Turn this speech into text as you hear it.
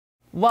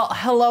Well,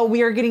 hello,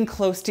 we are getting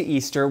close to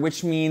Easter,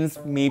 which means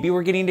maybe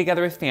we're getting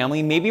together with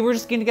family, maybe we're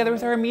just getting together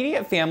with our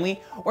immediate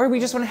family, or we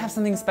just want to have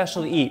something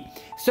special to eat.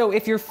 So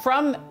if you're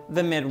from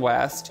the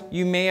Midwest,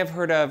 you may have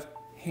heard of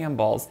ham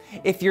balls.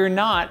 If you're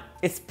not,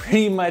 it's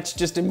pretty much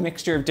just a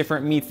mixture of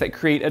different meats that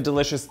create a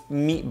delicious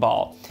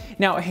meatball.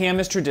 Now, ham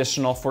is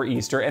traditional for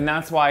Easter, and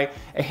that's why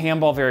a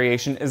ham ball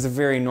variation is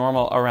very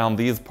normal around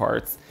these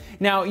parts.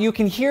 Now, you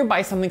can here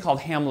buy something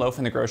called ham loaf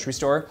in the grocery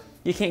store.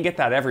 You can't get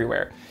that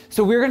everywhere.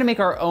 So we're gonna make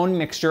our own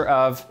mixture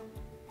of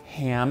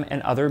ham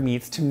and other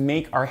meats to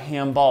make our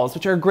ham balls,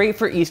 which are great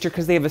for Easter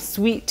because they have a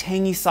sweet,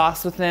 tangy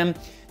sauce with them.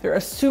 They're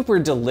a super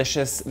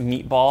delicious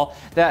meatball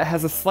that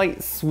has a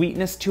slight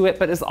sweetness to it,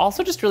 but is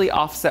also just really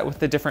offset with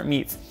the different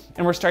meats.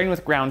 And we're starting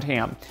with ground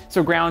ham.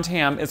 So ground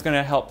ham is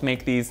gonna help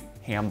make these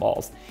ham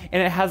balls.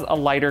 And it has a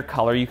lighter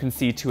color, you can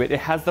see to it. It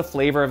has the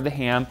flavor of the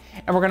ham,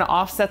 and we're gonna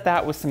offset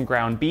that with some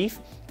ground beef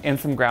and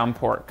some ground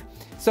pork.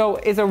 So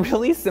it's a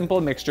really simple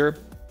mixture,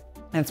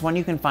 and it's one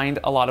you can find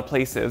a lot of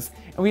places.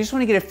 And we just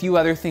wanna get a few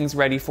other things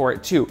ready for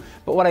it too.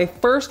 But what I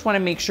first wanna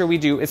make sure we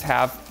do is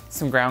have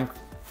some graham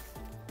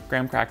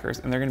crackers,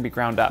 and they're gonna be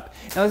ground up.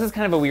 Now this is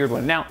kind of a weird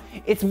one. Now,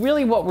 it's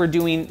really what we're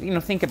doing,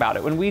 think about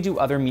it. When we do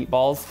other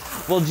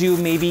meatballs, we'll do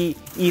maybe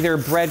either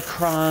bread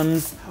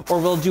crumbs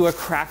or we'll do a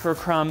cracker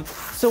crumb.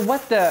 So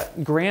what the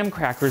graham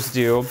crackers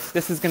do,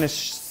 this is gonna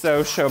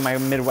show my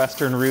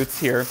Midwestern roots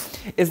here,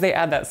 is they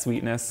add that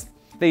sweetness.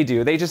 They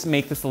do, they just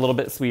make this a little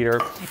bit sweeter.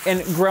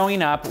 And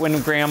growing up, when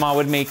grandma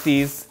would make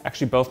these,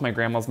 actually both my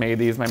grandmas made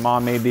these, my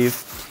mom made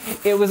these,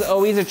 it was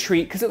always a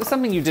treat because it was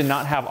something you did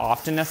not have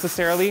often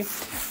necessarily,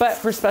 but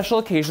for special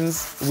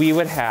occasions we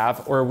would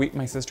have, or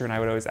my sister and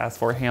I would always ask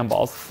for ham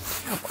balls.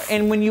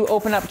 And when you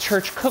open up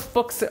church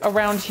cookbooks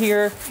around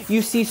here,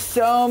 you see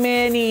so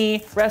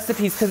many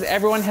recipes because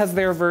everyone has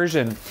their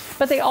version,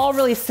 but they all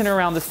really center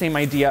around the same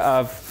idea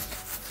of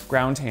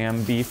ground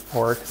ham, beef,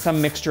 pork,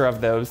 some mixture of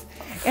those.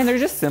 And they're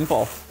just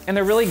simple, and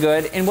they're really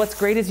good. And what's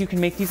great is you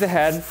can make these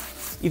ahead,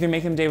 either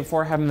make them the day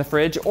before, have them in the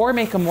fridge, or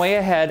make them way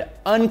ahead,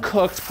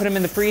 uncooked, put them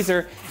in the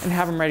freezer, and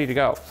have them ready to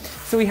go.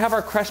 So we have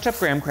our crushed up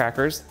graham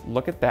crackers.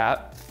 Look at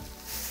that.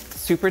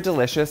 Super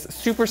delicious,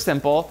 super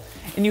simple.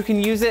 And you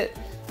can use it,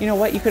 you know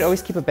what, you could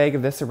always keep a bag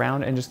of this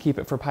around and just keep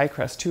it for pie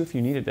crust too if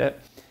you needed it.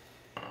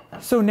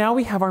 So now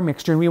we have our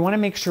mixture, and we wanna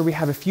make sure we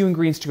have a few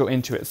ingredients to go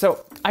into it.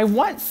 So I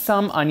want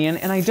some onion,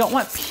 and I don't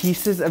want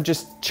pieces of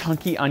just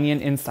chunky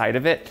onion inside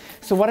of it.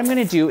 So what I'm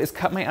gonna do is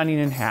cut my onion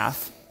in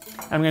half.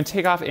 I'm gonna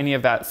take off any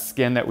of that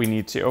skin that we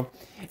need to.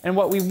 And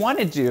what we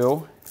wanna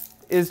do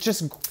is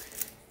just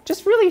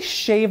really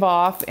shave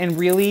off and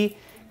really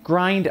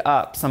grind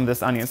up some of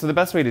this onion. So the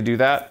best way to do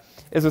that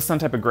is with some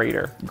type of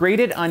grater.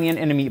 Grated onion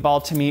in a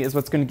meatball to me is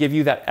what's gonna give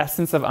you that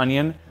essence of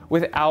onion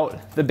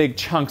without the big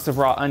chunks of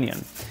raw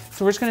onion.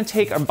 So we're just gonna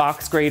take a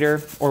box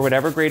grater or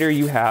whatever grater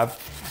you have,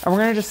 and we're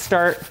gonna just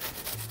start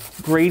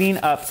grating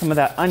up some of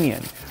that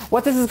onion.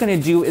 What this is gonna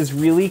do is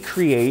really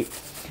create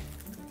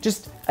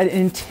just an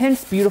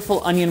intense,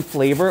 beautiful onion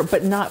flavor,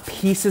 but not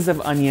pieces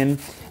of onion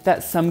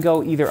that some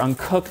go either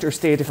uncooked or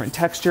stay a different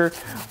texture.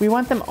 We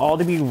want them all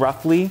to be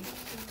roughly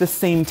the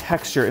same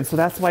texture, and so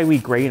that's why we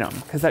grate them,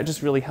 because that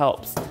just really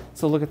helps.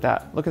 So look at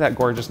that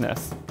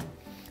gorgeousness.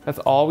 That's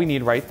all we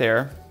need right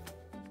there.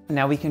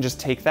 Now we can just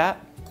take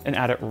that and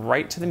add it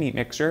right to the meat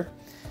mixture.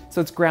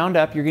 So it's ground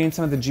up, you're getting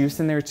some of the juice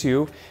in there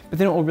too, but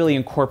then it will really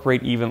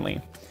incorporate evenly.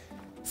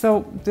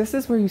 So this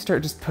is where you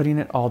start just putting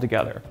it all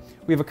together.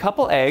 We have a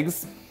couple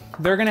eggs.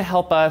 They're gonna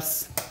help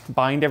us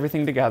bind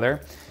everything together.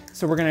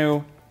 So we're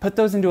gonna put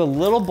those into a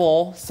little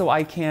bowl so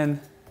I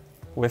can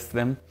whisk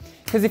them.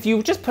 Because if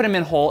you just put them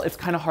in whole, it's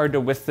kind of hard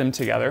to whisk them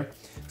together.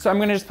 So I'm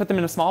gonna just put them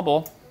in a small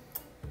bowl,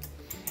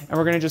 and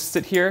we're gonna just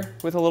sit here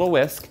with a little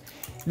whisk.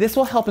 This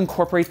will help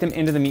incorporate them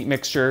into the meat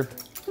mixture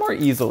more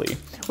easily,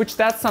 which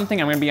that's something,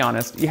 I'm gonna be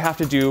honest, you have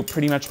to do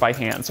pretty much by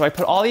hand. So I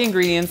put all the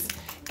ingredients,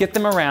 get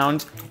them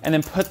around, and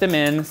then put them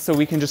in so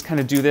we can just kind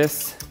of do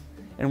this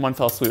in one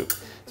fell swoop.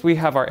 So we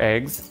have our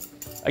eggs.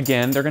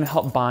 Again, they're gonna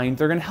help bind,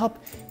 they're gonna help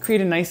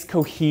create a nice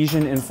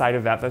cohesion inside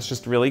of that. That's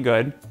just really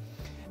good.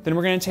 Then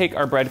we're gonna take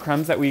our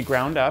breadcrumbs that we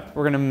ground up,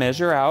 we're gonna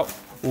measure out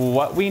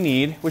what we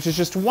need, which is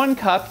just 1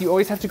 cup. You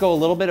always have to go a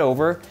little bit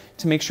over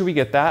to make sure we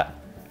get that.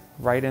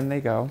 Right in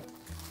they go.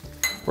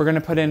 We're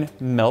gonna put in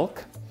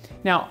milk.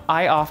 Now,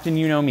 I often,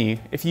 you know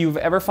me, if you've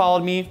ever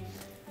followed me,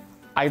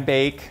 I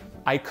bake,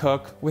 I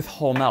cook with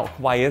whole milk.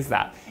 Why is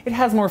that? It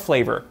has more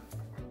flavor,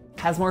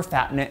 has more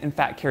fat in it, and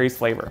fat carries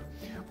flavor.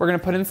 We're gonna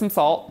put in some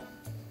salt,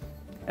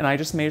 and I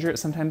just measure it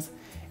sometimes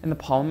in the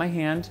palm of my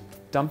hand,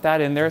 dump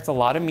that in there, it's a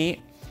lot of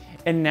meat.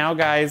 And now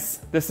guys,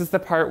 this is the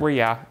part where,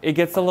 yeah, it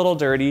gets a little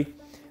dirty,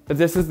 but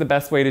this is the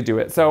best way to do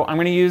it. So I'm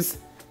gonna use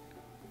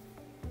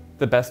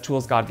the best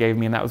tools God gave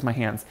me, and that was my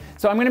hands.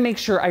 So I'm gonna make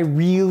sure I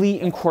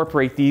really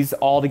incorporate these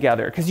all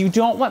together, because you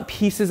don't want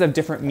pieces of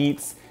different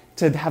meats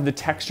to have the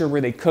texture where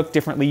they cook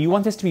differently. You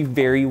want this to be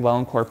very well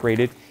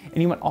incorporated,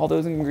 and you want all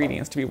those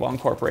ingredients to be well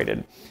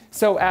incorporated.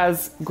 So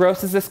as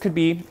gross as this could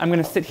be, I'm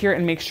gonna sit here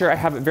and make sure I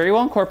have it very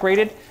well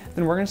incorporated.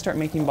 Then we're gonna start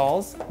making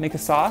balls, make a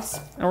sauce,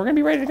 and we're gonna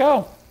be ready to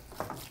go.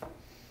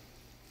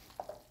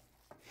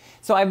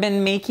 So I've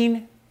been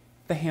making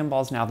the ham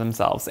balls now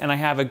themselves, and I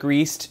have a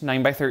greased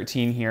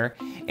 9x13 here,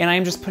 and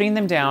I'm just putting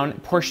them down,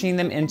 portioning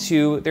them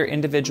into their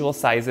individual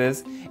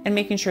sizes, and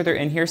making sure they're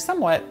in here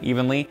somewhat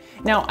evenly.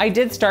 Now, I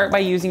did start by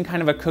using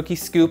kind of a cookie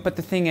scoop, but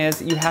the thing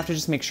is, you have to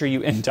just make sure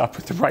you end up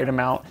with the right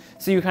amount.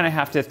 So you kind of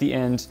have to, at the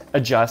end,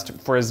 adjust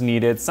for as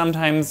needed.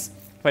 Sometimes,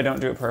 if I don't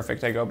do it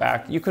perfect, I go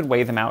back. You could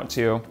weigh them out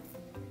too.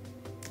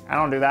 I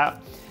don't do that.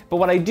 But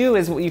what I do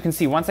is, what you can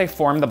see, once I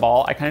form the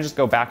ball, I kind of just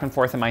go back and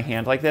forth in my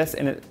hand like this,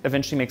 and it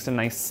eventually makes a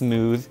nice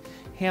smooth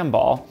ham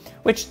ball,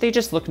 which they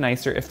just look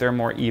nicer if they're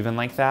more even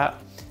like that.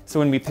 So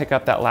when we pick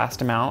up that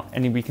last amount,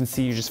 and we can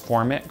see you just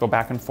form it, go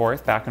back and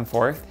forth,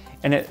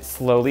 and it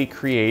slowly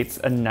creates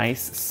a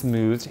nice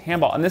smooth ham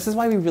ball. And this is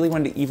why we really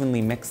wanted to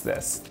evenly mix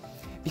this,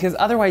 because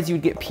otherwise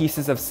you'd get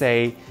pieces of,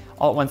 say,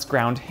 all at once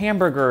ground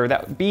hamburger,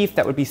 that beef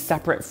that would be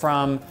separate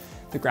from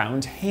the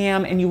ground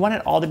ham, and you want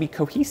it all to be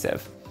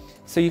cohesive.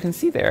 So you can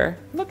see there,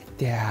 look at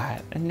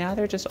that. And now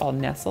they're just all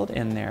nestled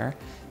in there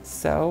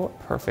so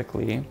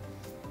perfectly.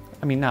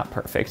 I mean, not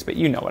perfect, but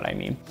you know what I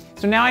mean.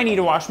 So now I need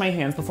to wash my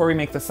hands before we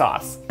make the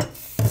sauce.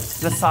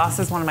 The sauce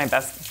is one of my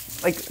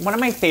best, like one of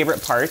my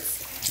favorite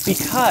parts,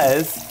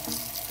 because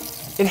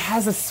it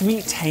has a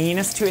sweet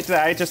tanginess to it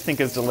that I just think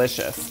is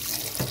delicious.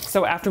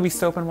 So after we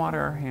soap and water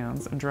our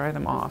hands and dry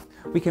them off,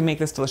 we can make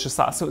this delicious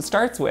sauce. So it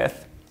starts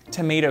with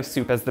tomato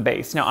soup as the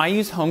base. Now I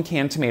use home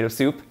canned tomato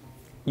soup.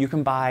 You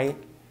can buy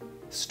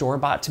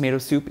store-bought tomato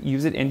soup,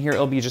 use it in here,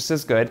 it'll be just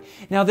as good.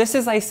 Now this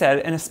is, I said,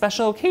 an a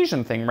special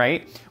occasion thing,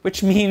 right?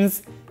 Which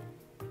means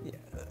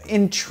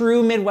in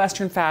true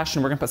Midwestern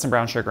fashion, we're gonna put some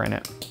brown sugar in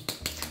it,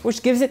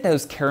 which gives it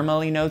those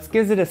caramelly notes,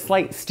 gives it a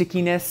slight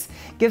stickiness,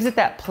 gives it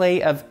that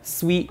play of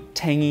sweet,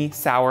 tangy,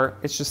 sour.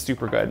 It's just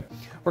super good.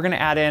 We're gonna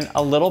add in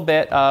a little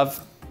bit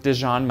of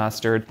Dijon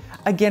mustard.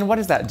 Again, what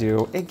does that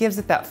do? It gives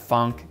it that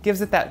funk,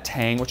 gives it that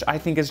tang, which I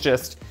think is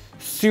just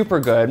super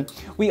good.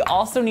 We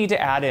also need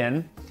to add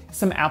in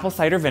some apple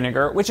cider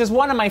vinegar, which is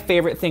one of my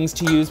favorite things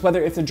to use,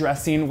 whether it's a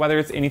dressing, whether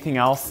it's anything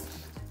else.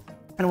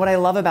 And what I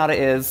love about it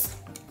is,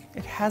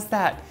 it has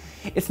that,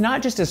 it's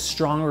not just as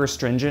strong or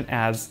astringent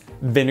as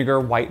vinegar,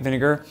 white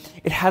vinegar.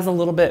 It has a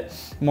little bit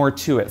more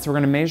to it. So we're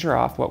gonna measure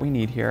off what we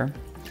need here,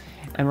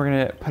 and we're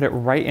gonna put it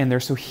right in there.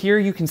 So here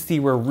you can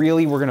see where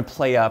really we're gonna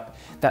play up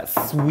that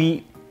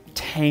sweet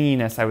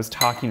tanginess I was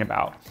talking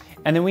about.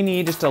 And then we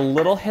need just a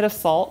little hit of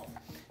salt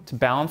to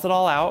balance it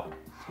all out.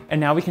 And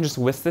now we can just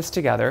whisk this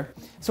together.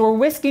 So we're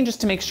whisking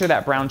just to make sure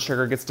that brown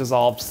sugar gets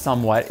dissolved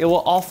somewhat. It will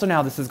also,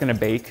 now this is gonna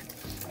bake,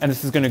 and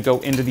this is gonna go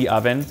into the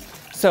oven,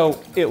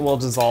 so it will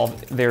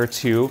dissolve there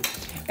too.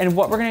 And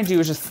what we're gonna do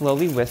is just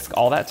slowly whisk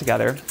all that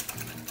together.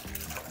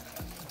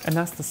 And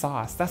that's the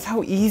sauce. That's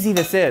how easy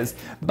this is.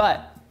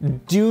 But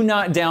do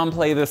not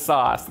downplay the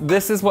sauce.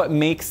 This is what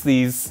makes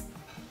these,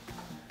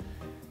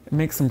 it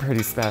makes them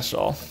pretty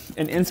special.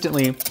 And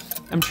instantly,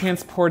 I'm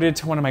transported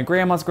to one of my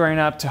grandmas growing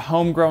up, to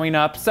home growing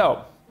up.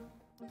 So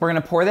we're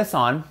gonna pour this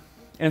on,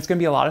 and it's gonna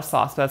be a lot of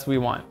sauce, that's what we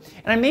want.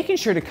 And I'm making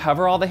sure to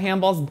cover all the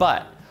ham balls,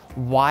 but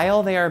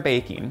while they are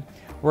baking,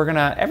 we're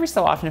gonna, every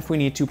so often if we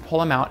need to, pull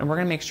them out, and we're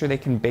gonna make sure they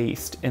can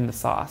baste in the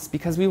sauce,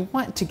 because we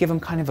want to give them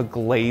kind of a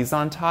glaze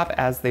on top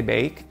as they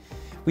bake.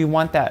 We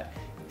want that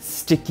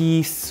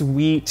sticky,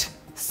 sweet,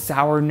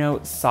 sour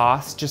note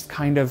sauce just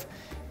kind of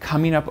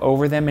coming up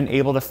over them and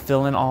able to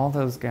fill in all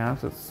those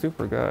gaps. It's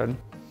super good.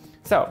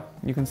 So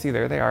you can see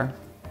there they are.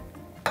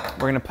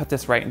 We're gonna put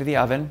this right into the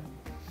oven.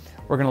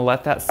 We're gonna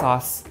let that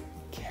sauce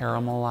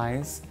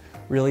caramelize,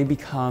 really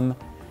become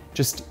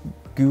just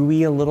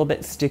gooey, a little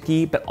bit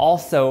sticky, but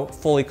also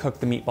fully cook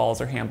the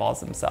meatballs or ham balls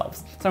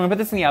themselves. So I'm gonna put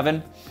this in the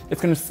oven. It's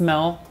gonna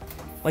smell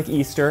like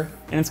Easter,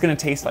 and it's gonna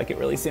taste like it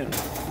really soon.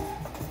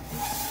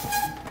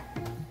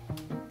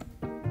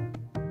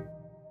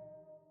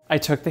 I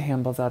took the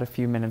ham balls out a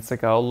few minutes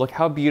ago. Look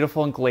how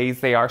beautiful and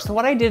glazed they are. So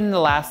what I did in the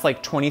last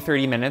like 20,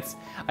 30 minutes,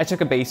 I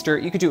took a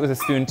baster. You could do it with a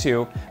spoon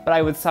too, but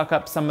I would suck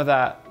up some of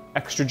that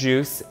extra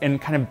juice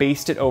and kind of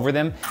baste it over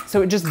them.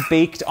 So it just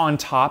baked on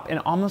top and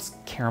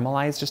almost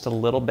caramelized just a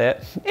little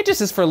bit. It just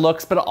is for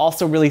looks, but it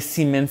also really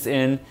cements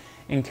in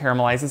and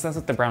caramelizes. That's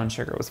what the brown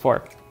sugar was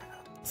for.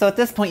 So at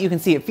this point you can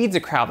see it feeds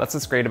a crowd. That's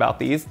what's great about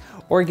these.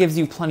 Or it gives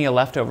you plenty of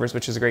leftovers,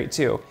 which is great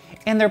too.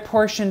 And they're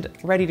portioned,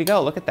 ready to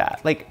go. Look at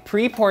that. Like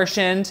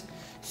pre-portioned,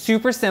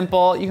 super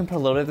simple. You can put a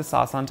little bit of the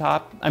sauce on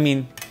top. I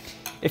mean,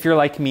 if you're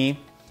like me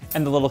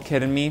and the little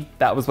kid in me,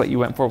 that was what you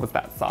went for, was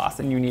that sauce,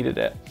 and you needed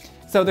it.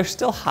 So they're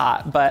still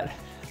hot, but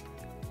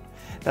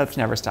that's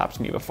never stopped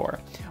me before.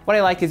 What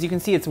I like is you can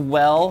see it's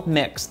well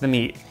mixed, the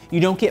meat. You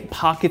don't get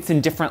pockets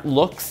and different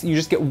looks. You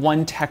just get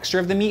one texture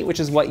of the meat, which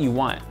is what you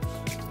want.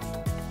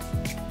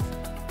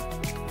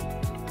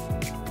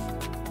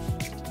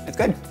 It's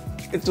good.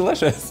 It's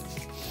delicious.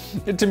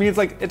 To me, it's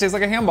like, it tastes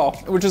like a ham ball,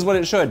 which is what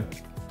it should.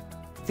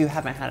 If you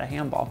haven't had a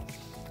ham ball,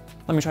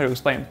 let me try to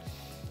explain.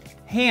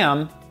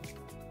 Ham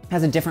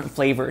has a different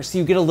flavor, so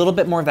you get a little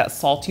bit more of that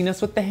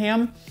saltiness with the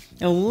ham,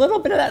 and a little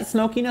bit of that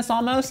smokiness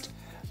almost,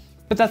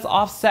 but that's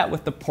offset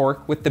with the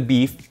pork, with the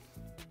beef.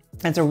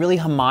 It's a really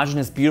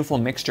homogeneous, beautiful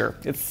mixture.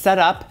 It's set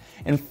up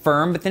and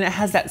firm, but then it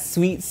has that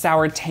sweet,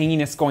 sour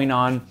tanginess going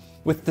on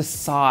with the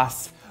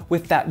sauce,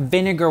 with that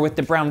vinegar, with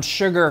the brown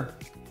sugar.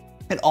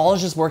 It all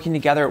is just working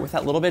together with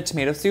that little bit of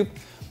tomato soup,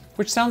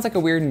 which sounds like a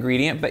weird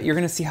ingredient, but you're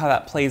gonna see how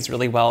that plays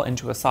really well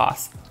into a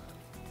sauce.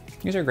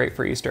 These are great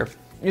for Easter.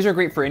 These are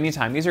great for any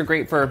time. These are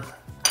great for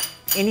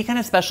any kind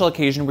of special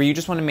occasion where you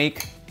just wanna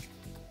make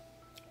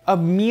a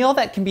meal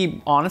that can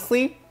be,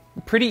 honestly,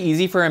 pretty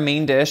easy for a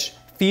main dish,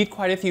 feed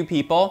quite a few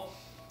people,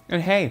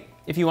 and hey,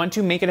 if you want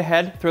to, make it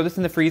ahead, throw this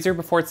in the freezer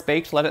before it's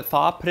baked, let it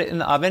thaw, put it in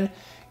the oven,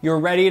 you're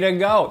ready to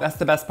go. That's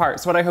the best part.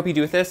 So what I hope you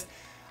do with this,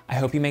 I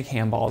hope you make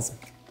ham balls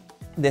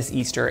this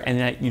Easter and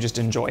that you just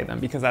enjoy them,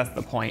 because that's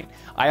the point.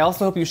 I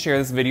also hope you share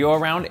this video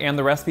around and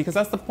the recipe, because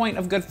that's the point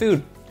of good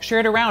food. Share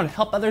it around,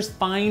 help others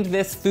find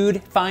this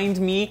food, find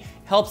me,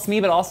 helps me,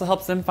 but also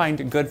helps them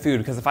find good food,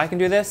 because if I can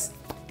do this,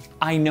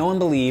 I know and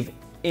believe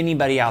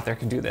anybody out there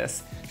can do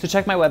this. So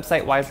check my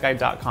website,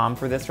 wiseguide.com,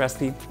 for this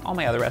recipe, all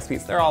my other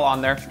recipes, they're all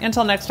on there.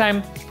 Until next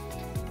time,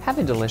 have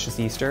a delicious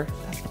Easter,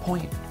 that's the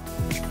point.